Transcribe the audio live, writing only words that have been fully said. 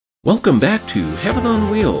Welcome back to Heaven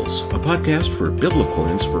on Wheels, a podcast for biblical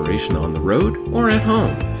inspiration on the road or at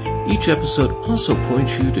home. Each episode also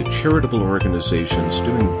points you to charitable organizations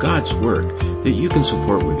doing God's work that you can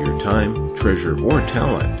support with your time, treasure, or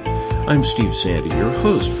talent. I'm Steve Sandy, your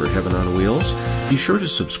host for Heaven on Wheels. Be sure to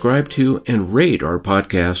subscribe to and rate our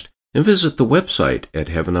podcast and visit the website at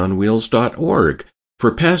heavenonwheels.org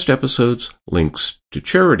for past episodes, links to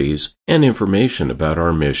charities, and information about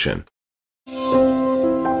our mission.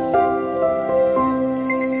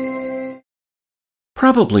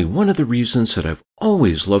 Probably one of the reasons that I've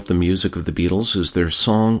always loved the music of the Beatles is their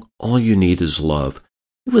song, All You Need Is Love.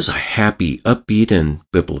 It was a happy, upbeat, and,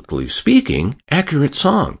 biblically speaking, accurate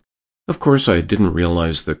song. Of course, I didn't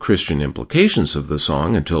realize the Christian implications of the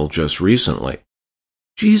song until just recently.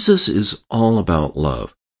 Jesus is all about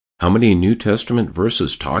love. How many New Testament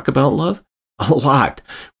verses talk about love? A lot.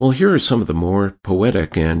 Well, here are some of the more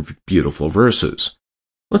poetic and beautiful verses.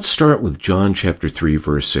 Let's start with John chapter 3,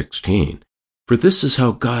 verse 16. For this is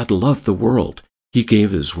how God loved the world. He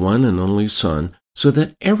gave his one and only Son, so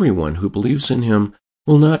that everyone who believes in him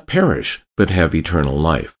will not perish, but have eternal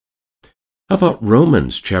life. How about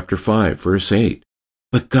Romans chapter 5, verse 8?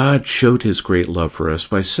 But God showed his great love for us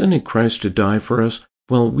by sending Christ to die for us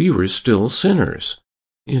while we were still sinners.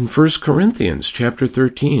 In 1 Corinthians chapter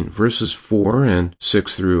 13, verses 4 and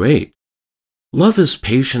 6 through 8. Love is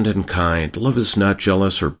patient and kind. Love is not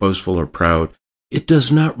jealous or boastful or proud. It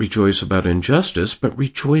does not rejoice about injustice, but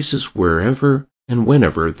rejoices wherever and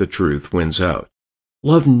whenever the truth wins out.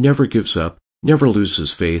 Love never gives up, never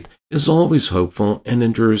loses faith, is always hopeful, and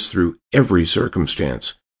endures through every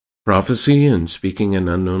circumstance. Prophecy and speaking in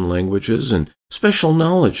unknown languages and special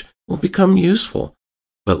knowledge will become useful,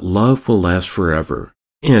 but love will last forever.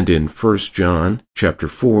 And in 1 John chapter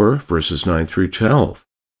 4, verses 9 through 12,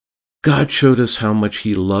 God showed us how much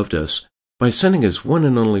he loved us by sending his one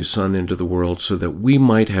and only Son into the world so that we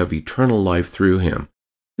might have eternal life through him.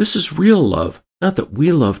 This is real love, not that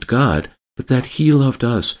we loved God, but that he loved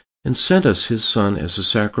us and sent us his Son as a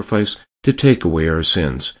sacrifice to take away our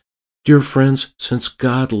sins. Dear friends, since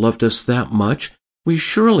God loved us that much, we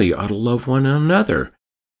surely ought to love one another.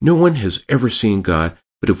 No one has ever seen God,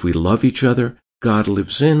 but if we love each other, God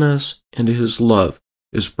lives in us, and his love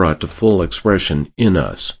is brought to full expression in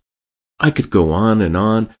us. I could go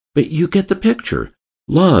on, but you get the picture.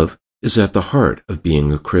 Love is at the heart of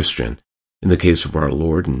being a Christian. In the case of our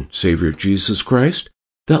Lord and Savior Jesus Christ,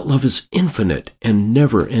 that love is infinite and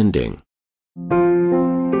never-ending.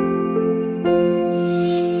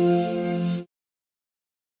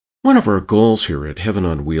 One of our goals here at Heaven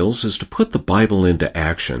on Wheels is to put the Bible into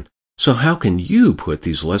action. So how can you put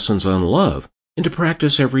these lessons on love into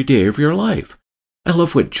practice every day of your life? I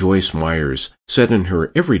love what Joyce Myers said in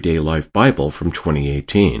her Everyday Life Bible from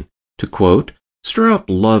 2018. To quote, "Stir up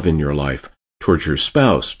love in your life, towards your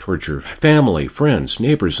spouse, towards your family, friends,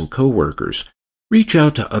 neighbors, and co-workers. Reach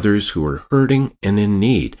out to others who are hurting and in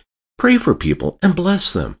need. Pray for people and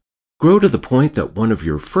bless them. Grow to the point that one of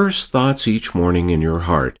your first thoughts each morning in your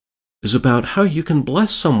heart is about how you can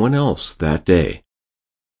bless someone else that day."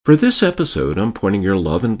 For this episode, I'm pointing your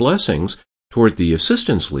love and blessings toward the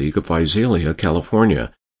Assistance League of Visalia,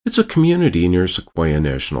 California. It's a community near Sequoia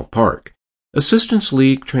National Park. Assistance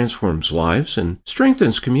League transforms lives and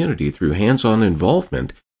strengthens community through hands-on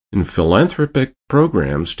involvement in philanthropic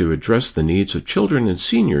programs to address the needs of children and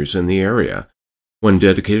seniors in the area. One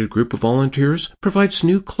dedicated group of volunteers provides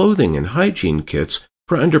new clothing and hygiene kits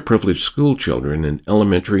for underprivileged school children in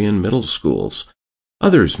elementary and middle schools.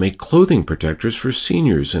 Others make clothing protectors for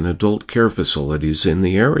seniors in adult care facilities in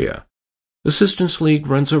the area. Assistance League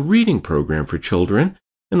runs a reading program for children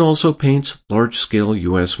and also paints large-scale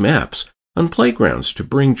U.S. maps on playgrounds to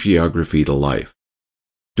bring geography to life.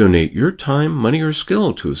 Donate your time, money, or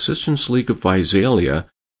skill to Assistance League of Visalia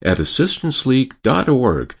at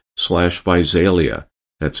assistanceleague.org/Visalia.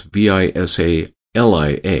 That's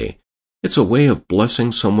VISALIA. It's a way of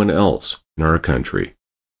blessing someone else in our country.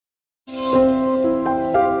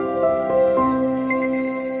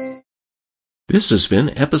 This has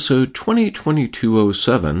been episode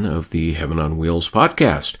 2022-07 of the Heaven on Wheels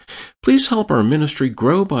podcast. Please help our ministry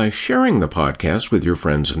grow by sharing the podcast with your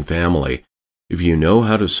friends and family. If you know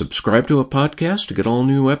how to subscribe to a podcast to get all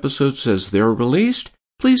new episodes as they're released,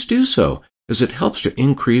 please do so, as it helps to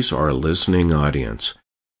increase our listening audience.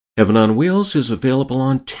 Heaven on Wheels is available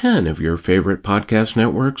on 10 of your favorite podcast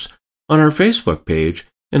networks, on our Facebook page,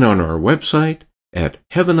 and on our website at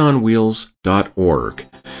heavenonwheels.org.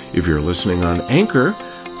 If you're listening on Anchor,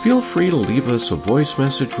 feel free to leave us a voice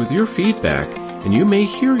message with your feedback, and you may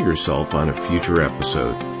hear yourself on a future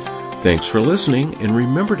episode. Thanks for listening, and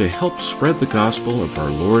remember to help spread the gospel of our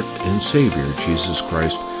Lord and Savior, Jesus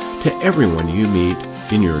Christ, to everyone you meet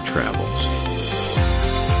in your travels.